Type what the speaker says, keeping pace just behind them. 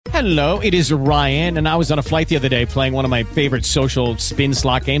Hello, it is Ryan, and I was on a flight the other day playing one of my favorite social spin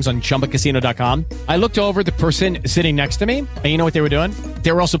slot games on ChumbaCasino.com. I looked over at the person sitting next to me, and you know what they were doing?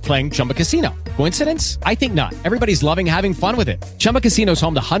 They were also playing Chumba Casino. Coincidence? I think not. Everybody's loving having fun with it. Chumba Casino is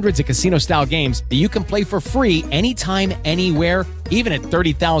home to hundreds of casino-style games that you can play for free anytime, anywhere, even at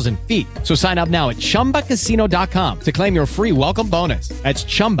 30,000 feet. So sign up now at ChumbaCasino.com to claim your free welcome bonus. That's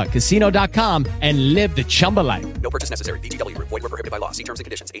ChumbaCasino.com and live the Chumba life. No purchase necessary. VGW. Void were prohibited by law. See terms and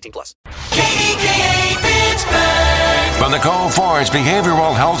conditions. 18+. KDKA Pittsburgh. From the Cove Forge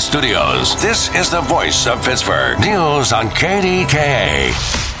Behavioral Health Studios, this is the voice of Pittsburgh. News on KDKA.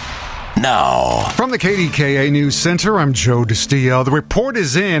 Now. From the KDKA News Center, I'm Joe DiStio. The report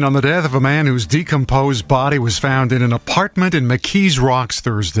is in on the death of a man whose decomposed body was found in an apartment in McKees Rocks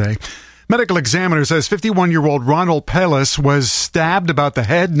Thursday. Medical examiner says 51-year-old Ronald Pellis was stabbed about the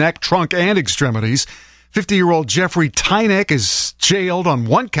head, neck, trunk, and extremities. 50-year-old Jeffrey Tynek is jailed on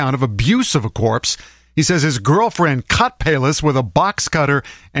one count of abuse of a corpse. He says his girlfriend cut Pellis with a box cutter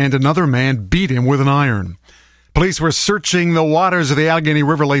and another man beat him with an iron. Police were searching the waters of the Allegheny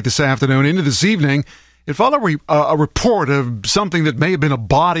River late this afternoon into this evening. It followed a report of something that may have been a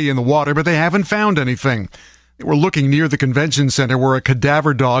body in the water, but they haven't found anything. They were looking near the convention center where a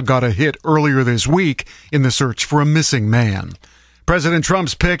cadaver dog got a hit earlier this week in the search for a missing man. President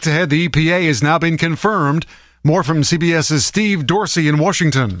Trump's pick to head the EPA has now been confirmed. More from CBS's Steve Dorsey in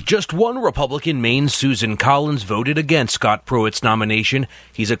Washington. Just one Republican, Maine Susan Collins, voted against Scott Pruitt's nomination.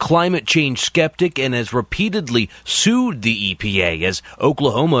 He's a climate change skeptic and has repeatedly sued the EPA as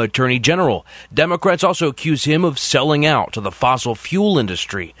Oklahoma Attorney General. Democrats also accuse him of selling out to the fossil fuel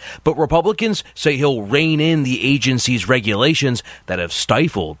industry. But Republicans say he'll rein in the agency's regulations that have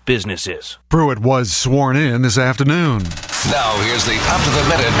stifled businesses. Pruitt was sworn in this afternoon. Now here's the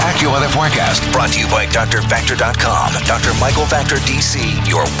up-to-the-minute AccuWeather forecast brought to you by DrFactor.com. Dr. Michael Factor DC,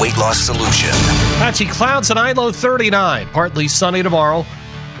 your weight loss solution. Patchy clouds and high low 39. Partly sunny tomorrow.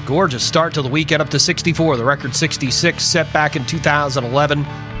 A gorgeous start to the weekend up to 64. The record 66 set back in 2011.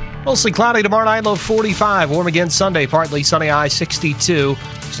 Mostly cloudy tomorrow night, low 45. Warm again Sunday, partly sunny, high 62.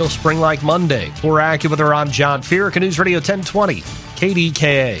 Still spring-like Monday. For AccuWeather, I'm John Feerick, News Radio 1020.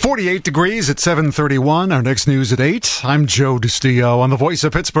 KDKA. 48 degrees at 7:31. Our next news at 8. I'm Joe DiStio on the Voice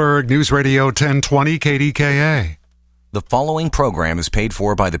of Pittsburgh, News Radio 1020 KDKA. The following program is paid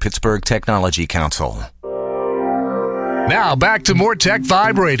for by the Pittsburgh Technology Council. Now back to more Tech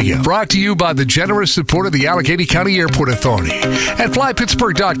Vibe Radio, brought to you by the generous support of the Allegheny County Airport Authority at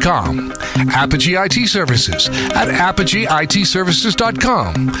flypittsburgh.com, Apogee IT Services at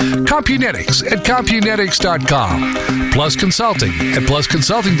apogeeitservices.com, Compunetics at compunetics.com, Plus Consulting at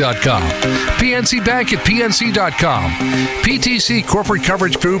plusconsulting.com, PNC Bank at pnc.com, PTC Corporate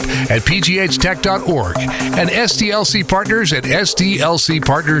Coverage Group at pghtech.org, and SDLC Partners at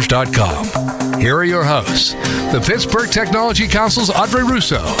sdlcpartners.com. Here are your hosts, the Pittsburgh Technology Council's Audrey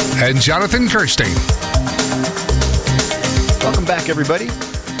Russo and Jonathan Kirstein. Welcome back, everybody.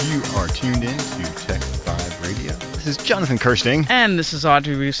 You are tuned in to Tech Vibe Radio. This is Jonathan Kirstein. And this is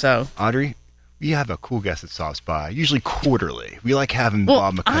Audrey Russo. Audrey, we have a cool guest that stops by, usually quarterly. We like having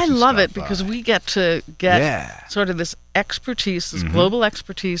Bob McCutcheon I love it by. because we get to get sort of this expertise, this global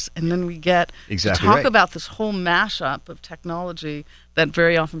expertise, and then we get to talk about this whole mashup of technology that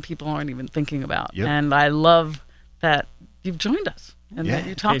very often people aren't even thinking about. Yep. And I love that you've joined us and that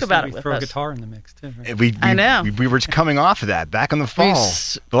you talk about it with throw us. A guitar in the mix too. Right? I know. We were coming off of that back in the fall.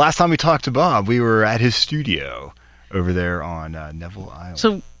 The last time we talked to Bob, we were at his studio over there on Neville Island.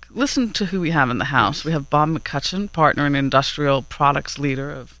 So listen to who we have in the house. We have Bob McCutcheon, partner and industrial products leader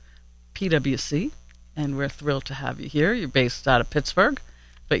of PWC, and we're thrilled to have you here. You're based out of Pittsburgh,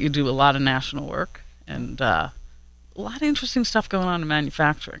 but you do a lot of national work and a lot of interesting stuff going on in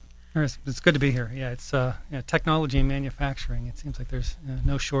manufacturing. It's good to be here. Yeah, it's technology and manufacturing. It seems like there's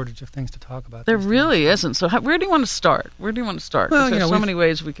no shortage of things to talk about. There really isn't. So where do you want to start? Well, there's so many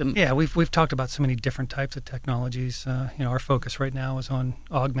ways we can. Yeah, we've talked about so many different types of technologies. Our focus right now is on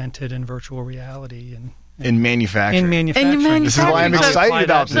augmented and virtual reality and in manufacturing. This is why I'm excited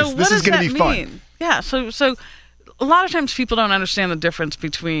about this. So this is going to be fun. Yeah. So a lot of times people don't understand the difference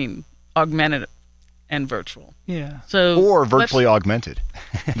between augmented and virtual. Yeah. Or virtually augmented.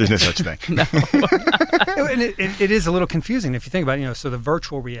 There's no such thing. No. And it is a little confusing if you think about it. So the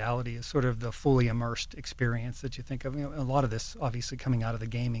virtual reality is sort of the fully immersed experience that you think of. A lot of this obviously coming out of the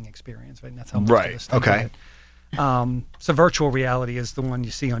gaming experience, right? And that's how most of us think of it. So virtual reality is the one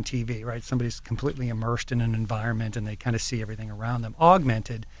you see on TV, right? Somebody's completely immersed in an environment and they kind of see everything around them.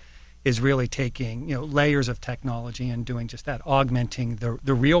 Augmented is really taking layers of technology and doing just that, augmenting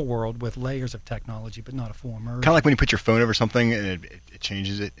the real world with layers of technology, but not a full immersion. Kind of like when you put your phone over something and it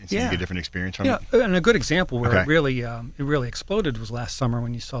changes it, and so you get a different experience from it. And a good example where it really exploded was last summer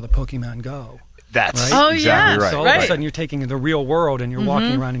when you saw the Pokemon Go. That's right? exactly right. So all of a sudden you're taking the real world and you're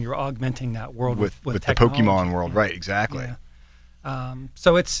walking around and you're augmenting that world with the technology. Pokemon world, right? Exactly. Yeah.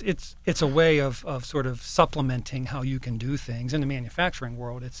 So it's a way of sort of supplementing how you can do things. In the manufacturing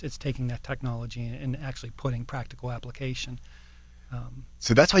world, it's taking that technology and actually putting practical application.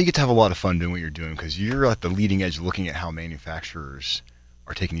 So that's why you get to have a lot of fun doing what you're doing, because you're at the leading edge looking at how manufacturers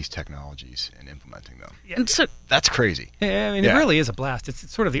are taking these technologies and implementing them. And so that's crazy. Yeah, I mean, it really is a blast. It's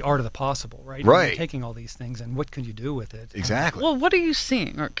sort of the art of the possible, right? Right. You're taking all these things and what can you do with it? Exactly. Well, what are you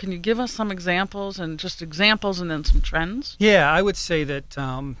seeing? Or can you give us some examples and then some trends? Yeah, I would say that,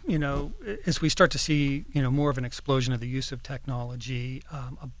 as we start to see, more of an explosion of the use of technology,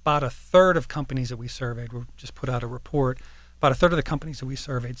 about a third of companies that we surveyed, we just put out a report, about a third of the companies that we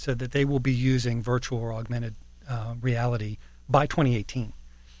surveyed said that they will be using virtual or augmented reality by 2018.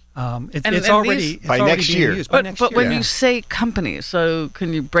 It's already next year. Used but next year. When you say companies, so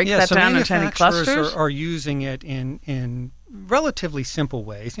can you break that so down into any clusters? Manufacturers are using it in relatively simple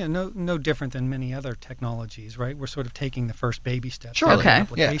ways. No different than many other technologies, right? We're sort of taking the first baby steps Sure. in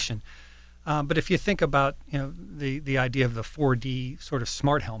application. Yeah. But if you think about the idea of the 4D sort of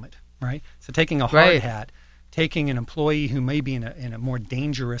smart helmet, right? So taking a hard hat, taking an employee who may be in a more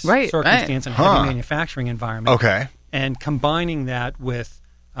dangerous circumstance in a heavy manufacturing environment, and combining that with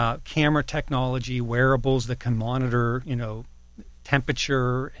camera technology, wearables that can monitor,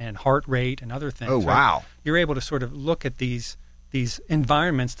 temperature and heart rate and other things. Oh, wow. Right? You're able to sort of look at these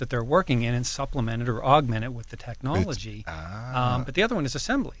environments that they're working in and supplement it or augment it with the technology. But the other one is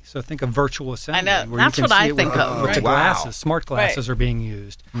assembly. So think of virtual assembly. I know. Where That's you can what see I it think of. with the glasses. Smart glasses are being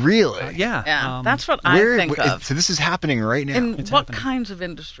used. Really? Yeah. That's what I think of. So this is happening right now. In what kinds of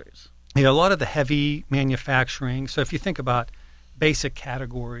industries? A lot of the heavy manufacturing. So if you think about basic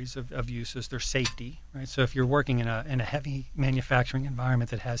categories of uses, there's safety, right? So if you're working in a heavy manufacturing environment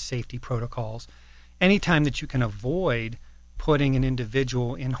that has safety protocols, anytime that you can avoid putting an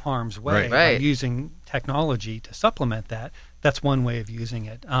individual in harm's way by using technology to supplement that, that's one way of using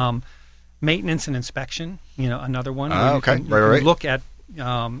it. Maintenance and inspection, another one. You can look at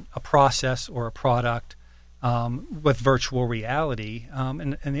a process or a product with virtual reality.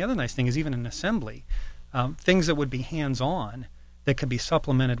 And the other nice thing is even in assembly, things that would be hands-on that can be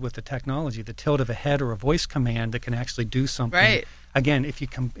supplemented with the technology, the tilt of a head or a voice command that can actually do something. Right. Again, if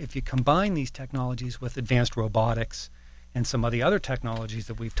you combine these technologies with advanced robotics and some of the other technologies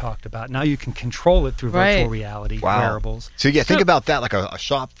that we've talked about, now you can control it through virtual reality, wearables. So think about that like a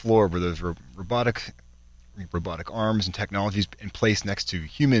shop floor where there's robotic arms and technologies in place next to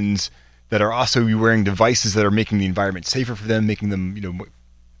humans that are also wearing devices that are making the environment safer for them, making them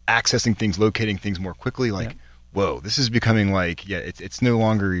accessing things, locating things more quickly. Whoa, this is becoming it's no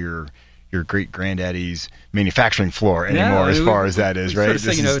longer your great granddaddy's manufacturing floor anymore, as far as that is, right?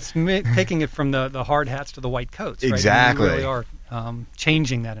 Sort of it's taking it from the hard hats to the white coats. Exactly. Right? We really are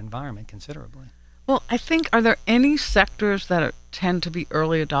changing that environment considerably. Well, I think, are there any sectors that tend to be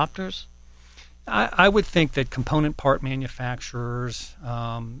early adopters? I would think that component part manufacturers,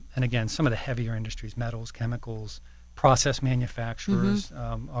 and again, some of the heavier industries, metals, chemicals, process manufacturers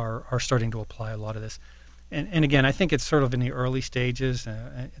are starting to apply a lot of this. And again, I think it's sort of in the early stages.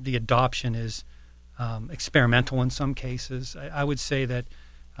 The adoption is experimental in some cases. I would say that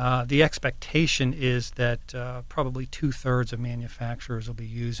the expectation is that probably 2/3 of manufacturers will be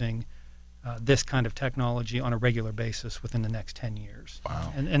using this kind of technology on a regular basis within the next 10 years.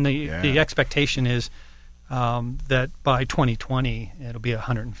 Wow. And the expectation is that by 2020, it'll be a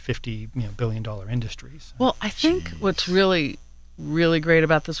 $150 billion industry. So. Well, I think what's really, really great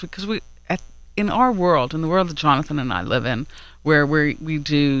about this, because in our world, in the world that Jonathan and I live in, where we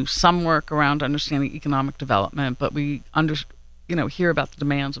do some work around understanding economic development, but we hear about the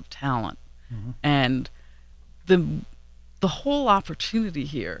demands of talent, and the whole opportunity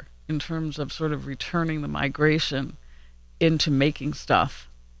here in terms of sort of returning the migration into making stuff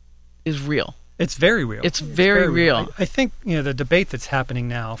is real. It's very real. It's very real. I think the debate that's happening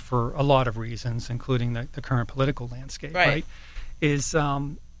now, for a lot of reasons, including the current political landscape, right, is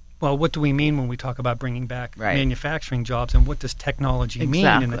well, what do we mean when we talk about bringing back manufacturing jobs, and what does technology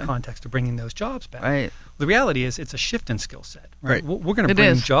mean in the context of bringing those jobs back? Right. The reality is it's a shift in skill set. Right. We're going to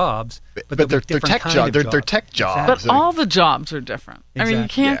bring jobs, but they're tech jobs. They're tech jobs. But all the jobs are different. Exactly. I mean, you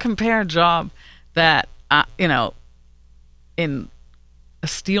can't compare a job that in a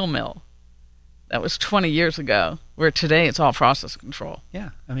steel mill That was 20 years ago, where today it's all process control.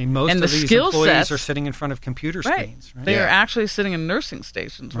 Yeah. I mean, most and of the these skill employees sets are sitting in front of computer screens. Right? They are actually sitting in nursing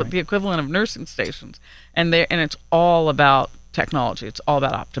stations, Right. with the equivalent of nursing stations. And it's all about technology. It's all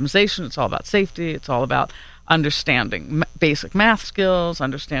about optimization. It's all about safety. It's all about understanding basic math skills,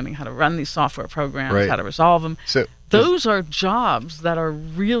 understanding how to run these software programs, how to resolve them. So those are jobs that are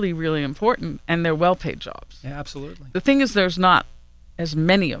really, really important, and they're well-paid jobs. Yeah, absolutely. The thing is, there's not as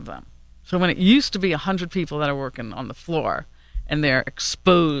many of them. So when it used to be 100 people that are working on the floor, and they're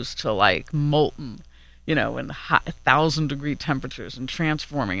exposed to like molten, and 1,000-degree temperatures and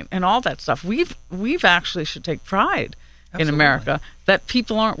transforming and all that stuff, we've actually should take pride in America that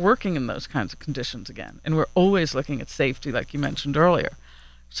people aren't working in those kinds of conditions again, and we're always looking at safety, like you mentioned earlier.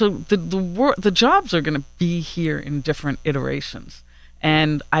 So the jobs are going to be here in different iterations,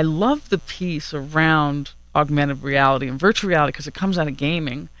 and I love the piece around augmented reality and virtual reality because it comes out of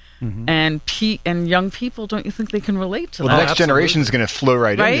gaming. Mm-hmm. And young people, don't you think they can relate to that? Well, the next generation is going to flow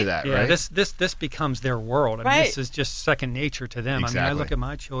right into that, yeah, right? This becomes their world. I mean, this is just second nature to them. Exactly. I mean, I look at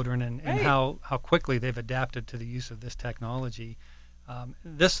my children and how quickly they've adapted to the use of this technology.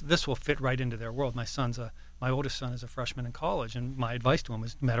 This will fit right into their world. My oldest son is a freshman in college, and my advice to him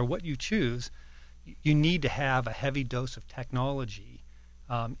is, no matter what you choose, you need to have a heavy dose of technology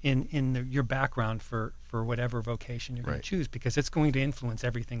in your background for whatever vocation you're going to choose, because it's going to influence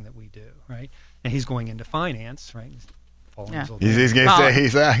everything that we do, right? And he's going into finance, right? He's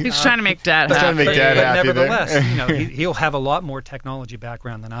trying to make Dad happy. But nevertheless, he'll have a lot more technology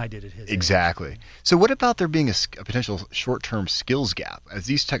background than I did at his age. Exactly. So what about there being a potential short-term skills gap? As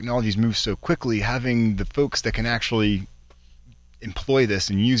these technologies move so quickly, having the folks that can actually employ this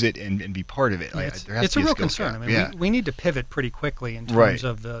and use it and be part of it. It's a real concern. I mean, we need to pivot pretty quickly in terms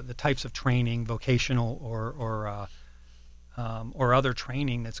of the types of training, vocational or other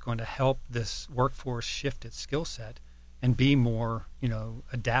training that's going to help this workforce shift its skill set and be more,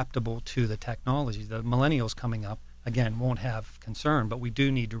 adaptable to the technology. The millennials coming up, again, won't have concern, but we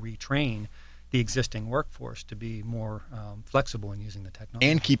do need to retrain the existing workforce to be more flexible in using the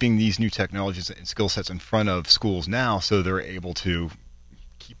technology. And keeping these new technologies and skill sets in front of schools now so they're able to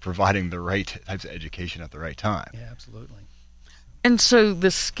keep providing the right types of education at the right time. Yeah, absolutely. And so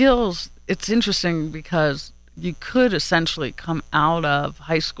the skills, it's interesting because you could essentially come out of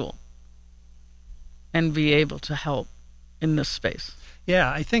high school and be able to help in this space.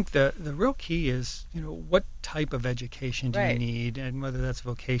 Yeah, I think the real key is, what type of education do you need, and whether that's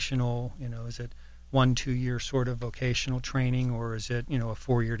vocational, is it 1-2 year sort of vocational training, or is it, a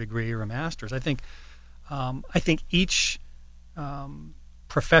 4-year degree or a master's? I think each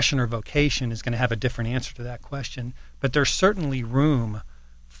profession or vocation is going to have a different answer to that question, but there's certainly room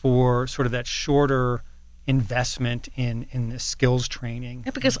for sort of that shorter investment in the skills training.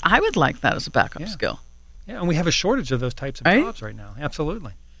 Yeah, because I would like that as a backup skill. Yeah, and we have a shortage of those types of jobs right now.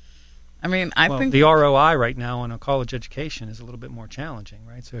 Absolutely. I mean, I think the ROI right now on a college education is a little bit more challenging,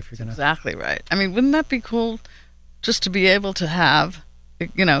 right? So if you're going to exactly right. I mean, wouldn't that be cool, just to be able to have,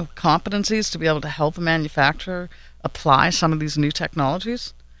 competencies to be able to help a manufacturer apply some of these new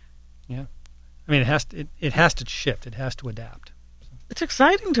technologies? Yeah, I mean, it has to shift. It has to adapt. It's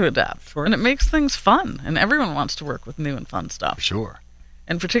exciting to adapt, and it makes things fun, and everyone wants to work with new and fun stuff. Sure.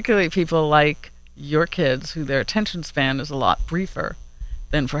 And particularly people like your kids, who their attention span is a lot briefer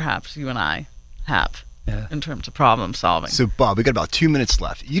than perhaps you and I have in terms of problem solving. So, Bob, we got about 2 minutes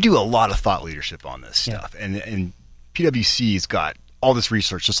left. You do a lot of thought leadership on this stuff, and PWC's got all this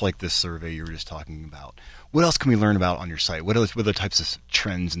research, just like this survey you were just talking about. What else can we learn about on your site? What other types of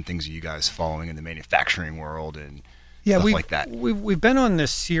trends and things are you guys following in the manufacturing world and stuff like that? We've been on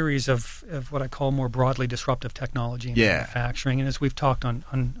this series of what I call more broadly disruptive technology in manufacturing, and as we've talked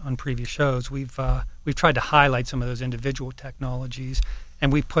on previous shows, we've tried to highlight some of those individual technologies,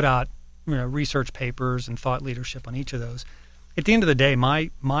 and we've put out research papers and thought leadership on each of those. At the end of the day,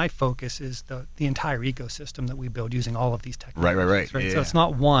 my focus is the entire ecosystem that we build using all of these technologies. Right. Yeah. So it's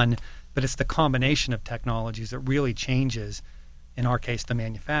not one, but it's the combination of technologies that really changes, in our case, the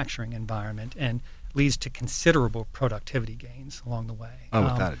manufacturing environment, and leads to considerable productivity gains along the way. Oh,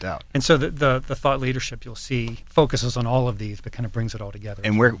 without a doubt. And so the thought leadership you'll see focuses on all of these, but kind of brings it all together.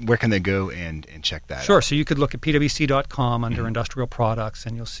 And where can they go and check that out? Sure. So you could look at pwc.com under industrial products,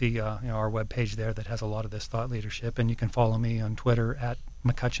 and you'll see our webpage there that has a lot of this thought leadership. And you can follow me on Twitter at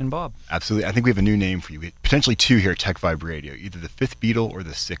McCutcheon Bob. Absolutely. I think we have a new name for you. Potentially 2 here at Tech Vibe Radio, either the 5th Beetle or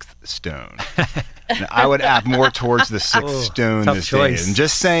the 6th Stone. I would add more towards the 6th Stone this day. I'm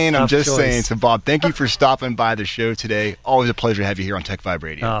just saying. So, Bob, thank you for stopping by the show today. Always a pleasure to have you here on Tech Vibe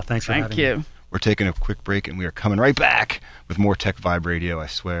Radio. Thanks for having me. Thank you. We're taking a quick break, and we are coming right back with more Tech Vibe Radio, I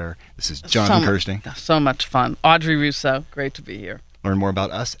swear. This is Jonathan Kirsting. So much fun. Audrey Russo, great to be here. Learn more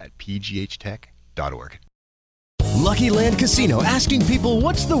about us at pghtech.org. Lucky Land Casino, asking people,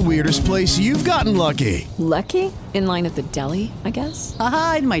 what's the weirdest place you've gotten lucky? Lucky? In line at the deli, I guess?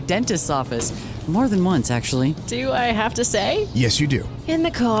 Aha, in my dentist's office. More than once, actually. Do I have to say? Yes, you do. In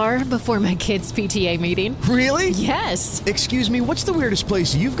the car before my kids' PTA meeting. Really? Yes. Excuse me, what's the weirdest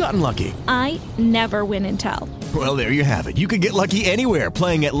place you've gotten lucky? I never win and tell. Well, there you have it. You can get lucky anywhere,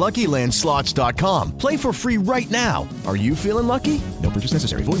 playing at LuckyLandSlots.com. Play for free right now. Are you feeling lucky? No purchase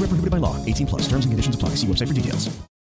necessary. Void where prohibited by law. 18+. Terms and conditions apply. See website for details.